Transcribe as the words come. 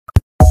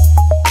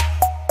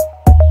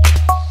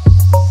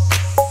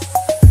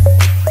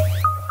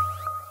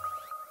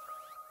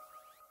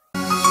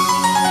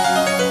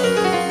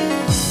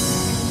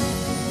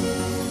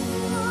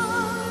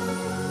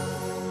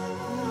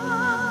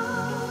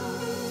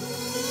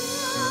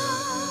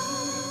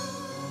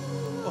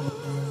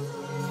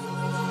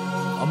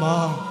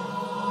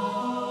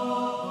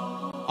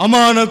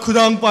Amana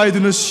kudang pai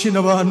duna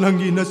sinaba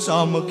nangi na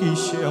chama ki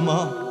shema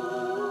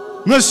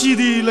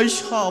ngasidi lai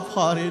sha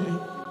phare ni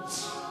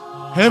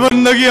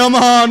heaven nagi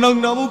ama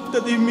nang namuk ta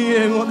di mi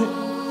engone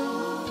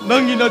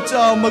nangi na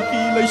chama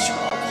ki lai sha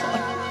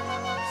phare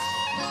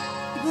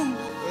Bum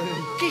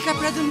ki ka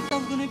pradum taw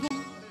dun bum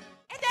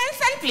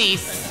Attention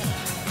please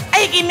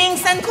ai gi ming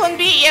san kon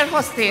bi air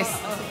hostess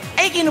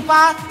ai gi nupa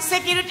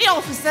security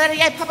officer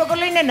yai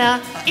phapagoloi na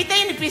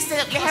itai ni pis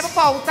le have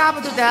pau ta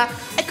badu da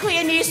ai khoi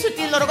ani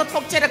suti lorogo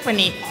thok cherak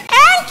pani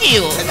thank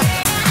you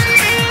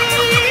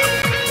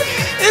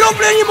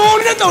Aeroplane ni mo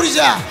ni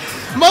tawrija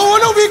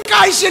mawono bi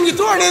kai sen gi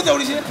tor ne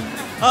tawrija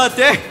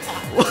te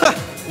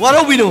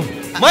waro binu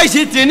mai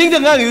si training da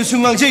ngang yu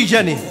sungang se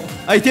ichani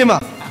ai tema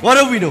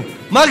waro binu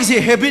mag si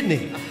habit ni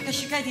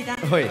shikai dida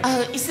hoi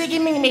isegi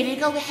ming meri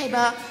ka we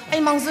haiba ai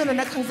mangzo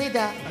na khangzai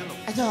da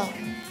ajo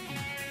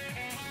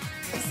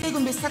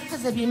segum be sak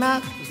fazabi ma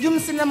yum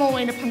sinamo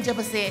waina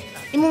phamjabase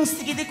imung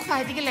sigi de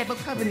khwai de lebak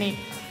khabani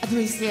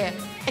aduise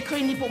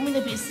akhoi ni pomina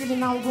bi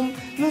silina ugum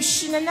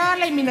nushina na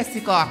lai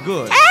minasiko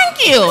good thank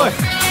you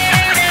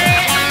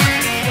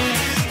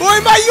oi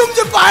ma yum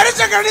je bahar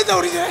chakani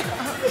tawrija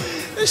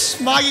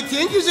smagi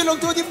thank you je log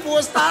to di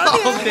post ta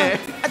okay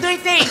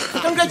aduite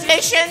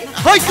congratulations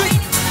hoi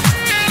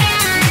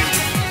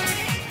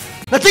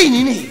natai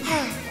ni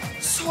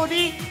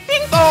sorry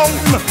ding dong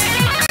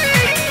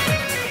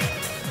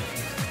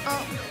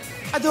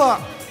ado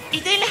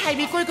idai le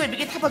haibi koi koi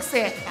bige thabak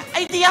se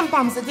ai ti yam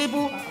pam se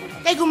debu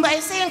kai gumba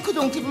ai se yang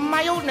khudong ti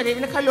mayo na re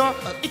na khalo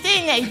idai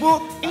ngai bu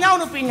inau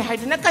no pin hai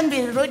na kan be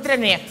roi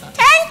drane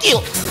thank you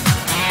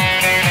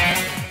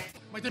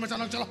mai te ma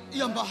chanang chala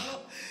yamba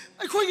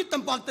ai khoi gi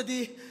tampak ta di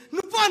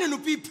nupa ne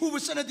nupi phu ba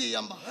sana di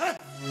yamba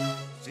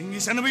singi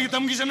sanabi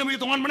tamgi sanabi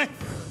tongan mane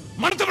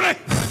man ta mane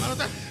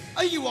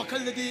ai gi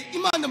wakhal de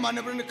iman na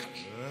manabra na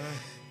khali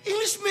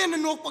English man na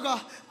nokpaga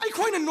ai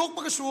khoi na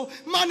nokpaga so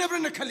manabra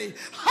na khali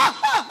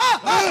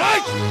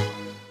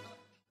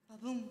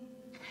babum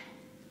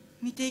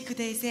mitei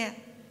kudai se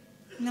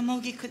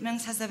namogi khutmang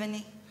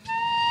sajabani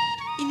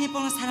ine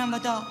pong saram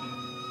bado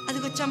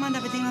adugo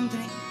chamanda bading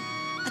amdre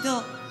ado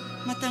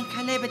matang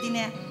khale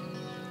badine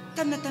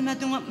tamna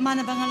dung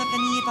mana bangala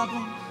kani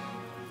babum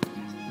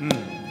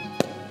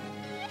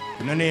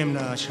nanem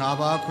na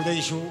shaba kudai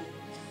shu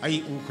ai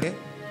ukre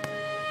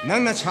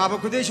nang na shaba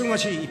kudai shu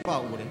ngasi ipa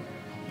ure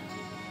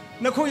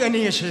nakhoi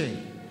ani ase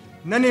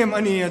nanem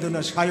ani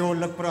aduna sayo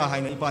lakpra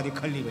haina ipadi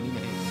khalli bani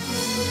ne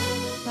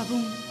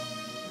babum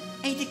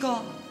ai diko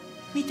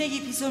mitegi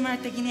piso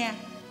martagine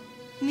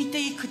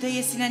mitegi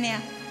kudai sinane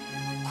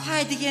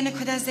khwai dige na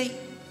khudazai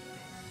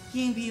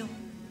yengbiyo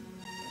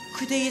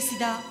kudai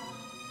sida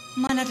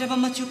mana draba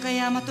machu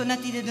kaya mato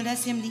nati de duna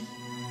semni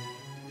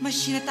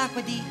machine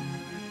takpadi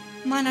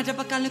mana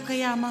draba kalu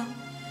kaya ma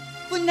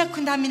punna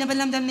khunda mina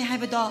balamdam ne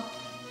haibado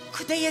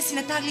kudai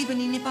sina tagli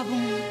bani ne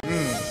babum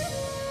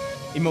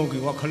Imogi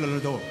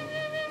wakhalalo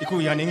iku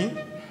yaningi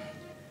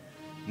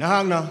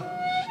nahangna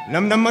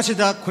lamdam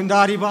masida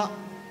khundariba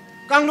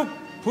kangluk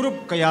purup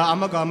kaya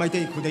amaga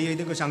maitei khudai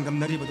de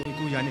sangdamnari badu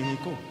iku yaningi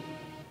ko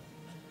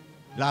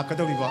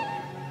lakadoriba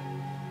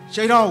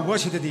chairau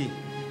wasidadi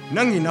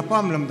nangi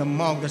napam lamdam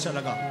maugda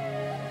salaga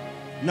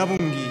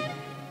nabungi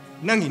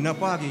nangi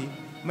napagi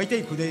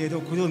maitei khudai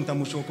do khudon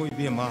tamuso ko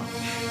ibema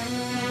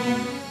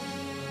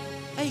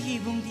ai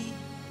bungdi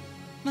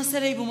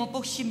masarai bu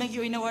mapokshi magi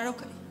oina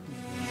warokari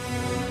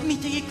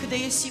mitegi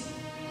kudai si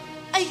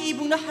ai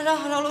ibungna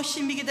hara lo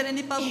shimbigi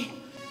darani pabu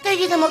kai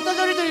gi damak ta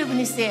dori dori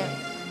buni se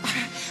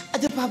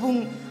adu babung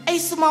ai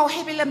sumau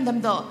hebelam dam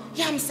do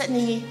yam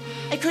satni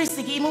ai khoi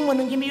sigi mung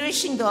monung gi miroi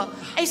sing do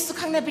ai su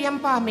khangna bi yam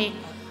pa me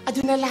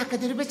aduna la ka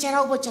dur be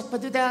charau bo chat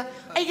padu da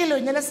ai ge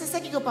loina na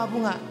sasaki go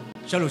babunga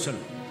chalo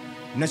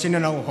nasina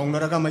na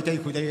hongnaraga maitai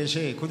khudai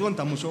ase khudon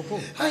tamuso ko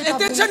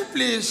attention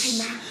please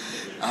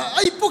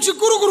ai pokse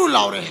guru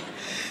laure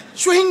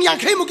Suhing yang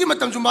kai muki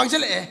matam jumbang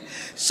jele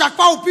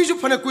sakpau piju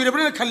phana kuira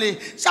bra khale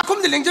sakhum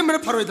de lengjam mera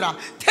pharoidra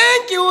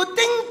thank you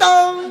ding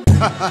dong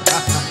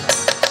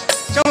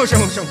chamo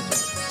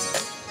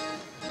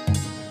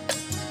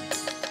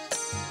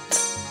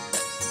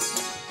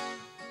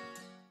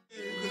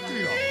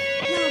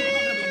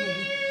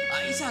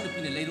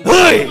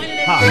hoi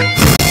ha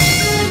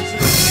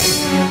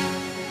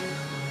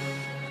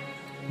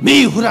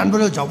mi huran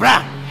bro jobra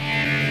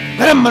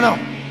garam mano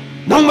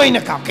nong mai na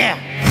ka ke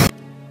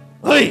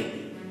Hei,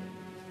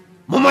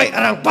 mamai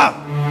arang pa,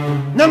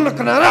 nang nak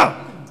kenara?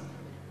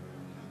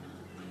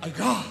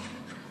 Aiga,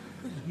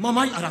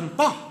 mamai arang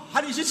pa,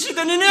 hari si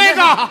dan ini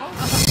aiga.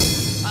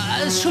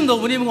 Sumdo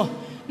buni mo,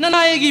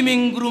 nanayegi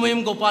ming guru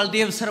ming Gopal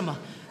Dev Sharma,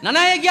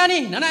 nanayegi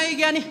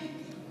ani.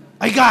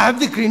 Aiga have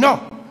the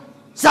krino,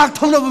 sak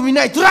thong na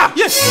bumina itura.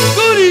 Yes,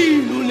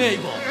 guri lunei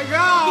bo.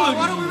 Aiga,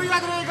 waru bibi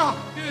yadre aiga.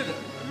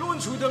 Lun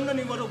sudam na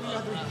ni waru bibi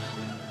yadre.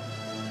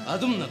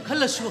 Adum na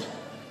khalashu,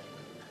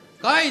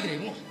 kai dre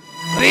mo.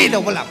 Kri do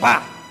bola pa.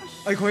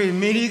 Ai khoi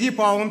meri gi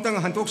pawam tang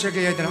hantok se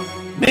ge yadra.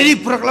 Meri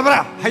purak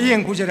labra.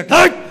 Hayeng ku jera.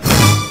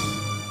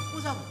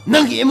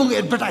 Nang gi emung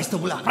advertise to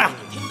bola pa.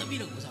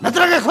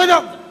 नत्रगा खोइना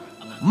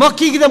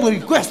मक्की किदम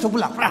रिक्वेस्ट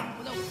बुला प्रा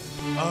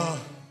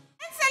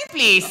Answer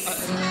please.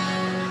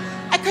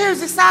 ꯑꯩꯈꯣꯏ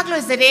ꯍꯧꯖꯤꯛ ꯆꯥꯛ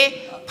ꯂꯣꯏꯖꯔꯦ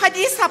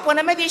ꯐꯗꯤ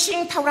ꯁꯥꯄꯣꯟ ꯑꯃꯗꯤ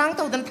ꯏꯁꯤꯡ ꯊꯧꯔꯥꯡ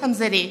ꯇꯧꯗꯨꯅ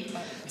ꯊꯝꯖꯔꯦ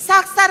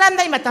ꯆꯥꯛ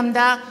ꯆꯥꯔꯝꯗꯥꯏ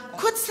ꯃꯇꯝꯗ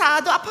ꯈꯨꯠ ꯁꯥ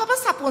ꯑꯗꯨ ꯑꯐꯕ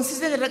ꯁꯥꯄꯣꯟ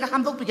ꯁꯤꯖꯤꯟꯅꯔꯒ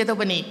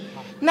ꯍꯥꯝꯗꯣꯛꯄꯤꯒꯗꯧꯕꯅꯤ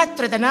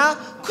ꯅꯠꯇ꯭ꯔꯗꯅ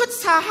ꯈꯨꯠ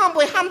ꯁꯥ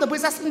ꯍꯥꯝꯕꯣꯏ ꯍꯥꯝꯗꯕꯣꯏ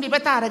ꯆꯥꯁꯤꯟꯕꯤꯕ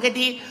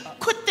ꯇꯥꯔꯒꯗꯤ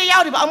ꯈꯨꯠꯇ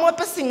ꯌꯥꯎꯔꯤꯕ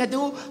ꯑꯃꯣꯠꯄꯁꯤꯡ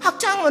ꯑꯗꯨ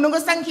ꯍꯛꯆꯥꯡ ꯃꯅꯨꯡꯗ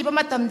ꯆꯪꯈꯤꯕ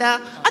ꯃꯇꯝꯗ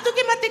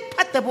ꯑꯗꯨꯛꯀꯤ ꯃꯇꯤꯛ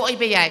ꯐꯠꯇꯕ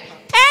ꯑꯣꯏꯕ ꯌꯥꯏ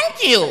Thank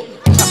you.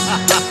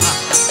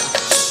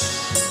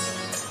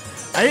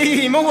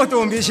 ꯑꯩ ꯏꯃꯧ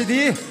ꯑꯇꯣꯝꯕꯤꯁꯤꯗꯤ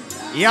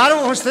ꯌꯥꯔꯣ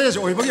ꯍꯣꯁꯇꯦꯖ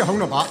ꯑꯣꯏꯕꯒꯤ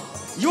ꯍꯧꯅꯕ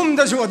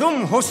ꯌꯨꯝꯗꯁꯨ ꯑꯗꯨꯝ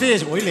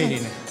ꯍꯣꯁꯇꯦꯖ ꯑꯣꯏ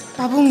ꯂꯩꯔꯦꯅꯦ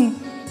ꯄꯥꯕꯨꯡ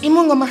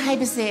ꯏꯃꯨꯡ ꯑꯃ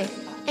ꯍꯥꯏꯕꯁꯦ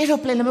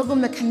ꯑꯦꯔꯣꯄ꯭ꯂꯦꯟ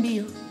ꯑꯃꯒꯨꯝꯅ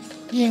ꯈꯟꯕꯤꯌꯨ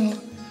ꯌꯦꯡꯉꯨ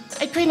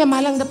ꯑꯩꯈꯣꯏꯅ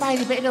ꯃꯥꯂꯪꯗ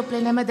ꯄꯥꯏꯔꯤꯕ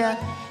ꯑꯦꯔꯣꯄ꯭ꯂꯦꯟ ꯑꯃꯗ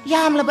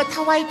ꯌꯥꯝꯂꯕ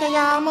ꯊꯋꯥꯏ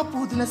ꯀꯌꯥ ꯑꯃ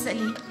ꯄꯨꯗꯨꯅ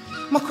ꯆꯠꯂꯤ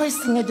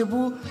ꯃꯈꯣꯏꯁꯤꯡ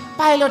ꯑꯗꯨꯕꯨ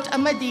ꯄꯥꯏꯂꯣꯠ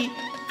ꯑꯃꯗꯤ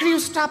ꯀ꯭ꯔꯤꯎ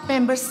ꯁ꯭ꯇꯥꯐ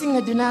ꯃꯦꯝꯕꯔꯁꯤꯡ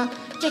ꯑꯗꯨꯅ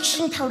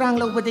ꯆꯦꯛꯁꯤꯟ ꯊꯧꯔꯥꯡ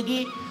ꯂꯧꯕꯗꯒꯤ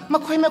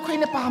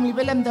ꯃꯈꯣꯏꯅ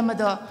ꯄꯥꯝꯂꯤꯕ ꯂꯝꯗꯝ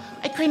ꯑꯗꯣ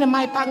ꯑꯩꯈꯣꯏꯅ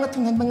ꯃꯥꯏ ꯄꯥꯛꯅ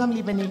ꯊꯨꯡꯍꯟꯕ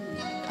ꯉꯝꯂꯤꯕꯅꯤ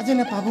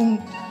ꯑꯗꯨꯅ ꯄꯥꯕꯨꯡ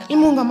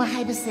ꯏꯃꯨꯡ ꯑꯃ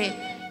ꯍꯥꯏꯕꯁꯦ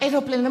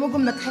ꯑꯦꯔꯣꯄ꯭ꯂꯦꯟ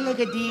ꯑꯃꯒꯨꯝꯅ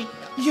ꯈꯜꯂꯒꯗꯤ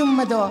ꯌꯨꯝ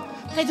ꯑꯗꯣ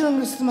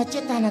ꯀꯩꯗꯧꯅꯨꯡꯗꯁꯨ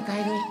ꯃꯆꯦꯠ ꯇꯥꯅ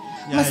ꯀꯥꯏꯔꯣꯏ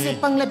ꯃꯁꯤ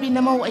ꯄꯪꯂꯕꯤ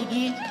ꯅꯃꯧ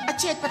ꯑꯩꯒꯤ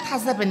ꯑꯆꯦꯠꯄ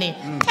ꯊꯥꯖꯕꯅꯤ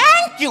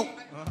Thank you.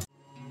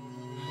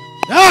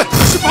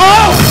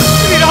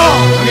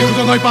 아니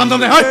그거 너희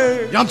빰담네 하이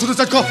얌투도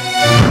짰고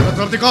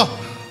그러니까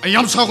아이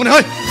얌 사고네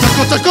하이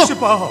짰고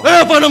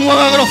에 빠는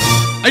왕왕으로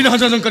아이는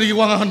한잔 거리기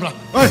왕왕한라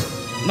하이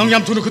넌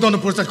얌투는 그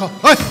돈은 볼 짰고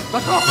하이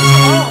짰고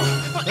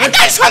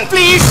Attention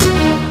please.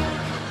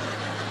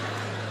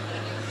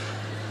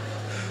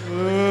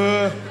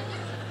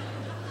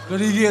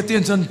 거리기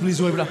attention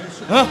please 오이브라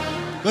어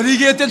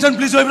거리기 attention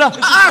please 오이브라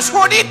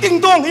소리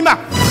띵동 이마.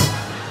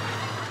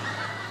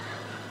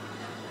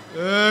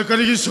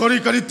 거리기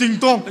소리 거리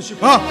띵동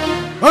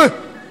어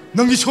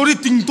너기 소리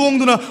띵동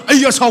누나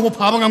아이야 사고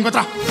파방함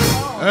같다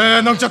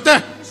넌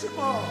짰대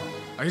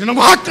아이는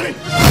뭐 하더니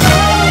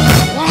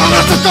왕왕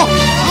짰고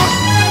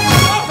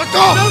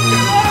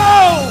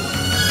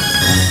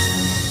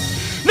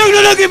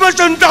नगनगी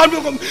बसन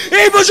तालुगम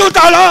ए बसो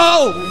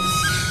तालाओ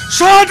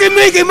साथी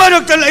में के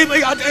मरक तलाई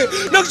भई आते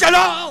नग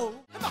चलाओ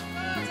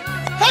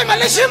हाय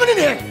मालेशिया मने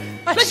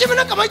लेशिया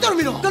मने कमाई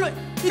तोरमिनो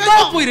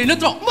이따 보이래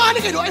너트로 माने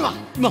केनो आइमा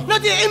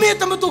나디 에메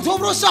담도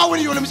독토브로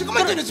싸우니 요놈이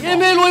그만 되는 지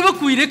에메 로이바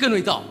구이래 그노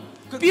이따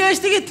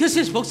PhD게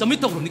테시스 복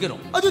서밋 또 그러니 그노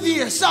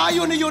아두디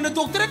싸요네 요네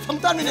독트랙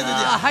탐다는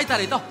애들이 아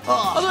하이따래 이따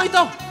아도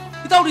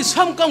이따 우리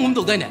삼강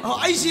운동 되네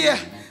아이시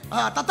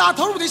따따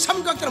더러부터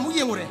삼각대로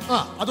무기행오래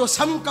아도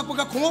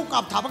삼각보가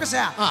공업값 다박았어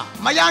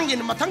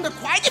마양기는 마탕다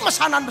과이지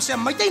마사난 버세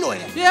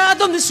마이테이노에 야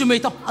덤디 수메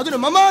이따 아두는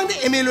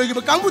마망데 에메로이기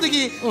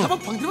강부대기 다박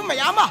방들은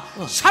마야마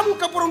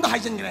삼각보롱도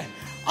하이전 그래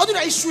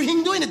아두는 아이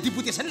수행도에는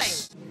디부테선 라인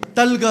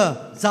तलगा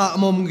जा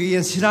अममगी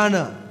यन सिराना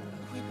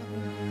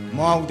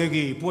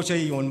마우데기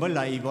포체이 온벌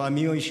라이바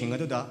미오이싱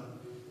어두다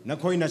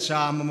너코이나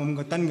차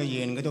아머mom가 딴가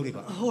예엔가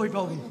도리가 호이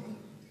바우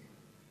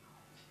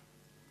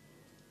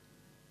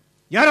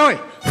야로이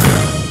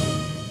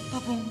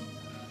바봉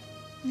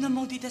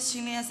너모디다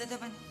싱내야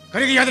세다반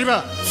그리기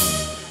야들바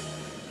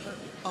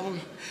아무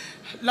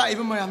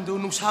라이브 마ям도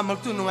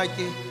농사막도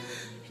농아이게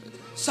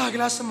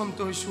사글라스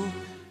맘도이수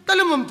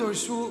딸름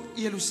맘도이수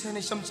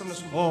예루살렘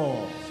쌈쌈나수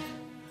오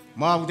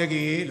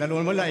마우데기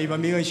라론벌 라이바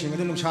미오이싱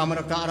어두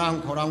농사마락다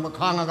아랑 코랑바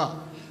캉아가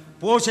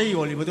포체이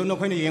올리버도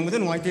너코이나 예엔가도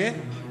농아이테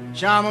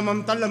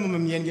샤마맘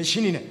딸람맘 예엔게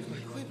신이네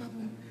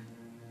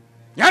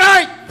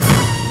야로이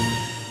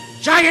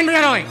샤겐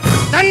야로이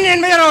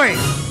단년 야로이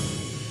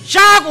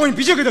샤고인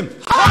비저거든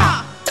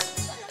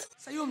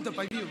사용도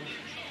발비오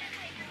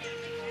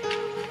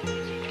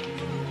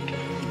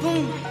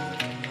붕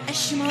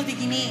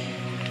아시마오디기니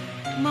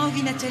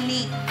마오기나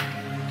쩔니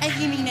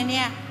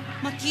아이기밍나네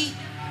마키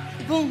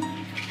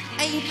붕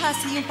아이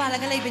파시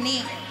용팔라가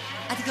레이베니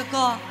아디가고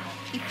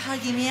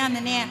이팔기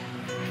미야나네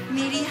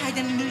메리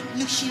하이단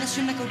누시나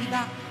순나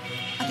거리바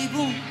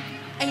아디붕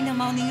아이나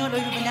마오닝어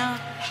로이르바나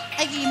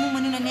아이기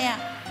이무마누나네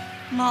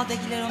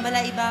마오다기 레롬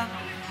발라이바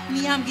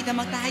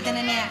미암기다막다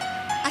하이다나네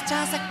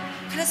아차삭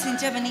खरा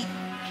सिंचबनी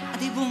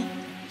अदिबुं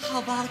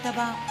हावबा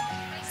हावतबा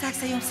साक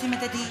सयुम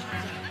सिमतदी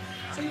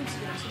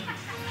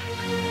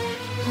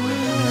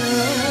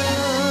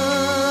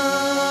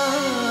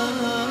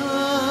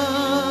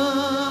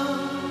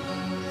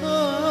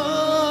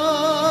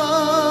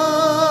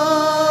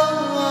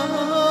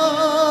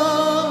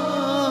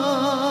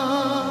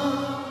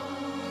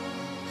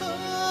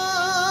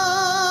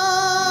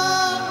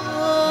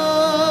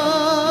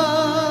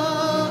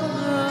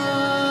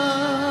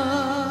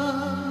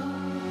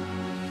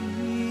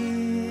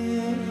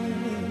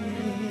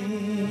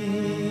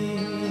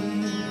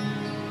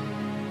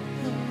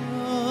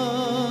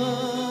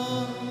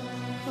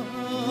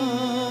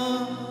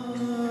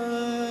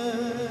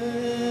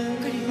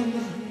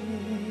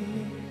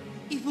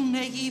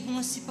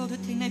सिपाउदो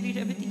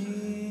थेंनाबिरबदि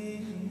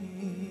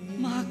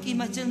माकी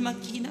मचल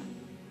मकीना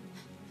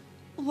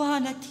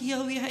वाना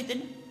थियावी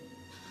हाइदन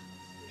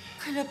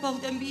खरा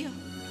पाउदंबिया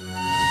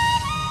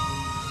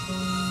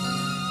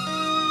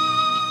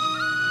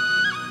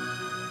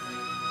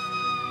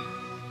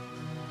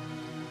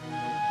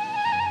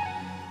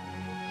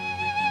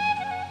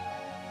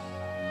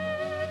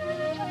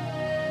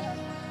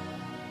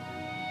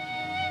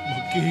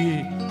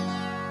makki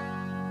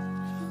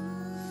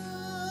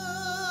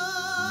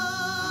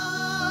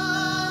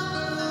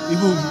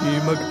ibunggi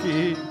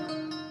makki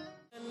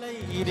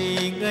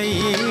ngày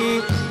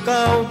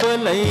cao bờ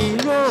lấy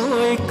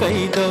lối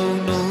cây đầu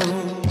nụ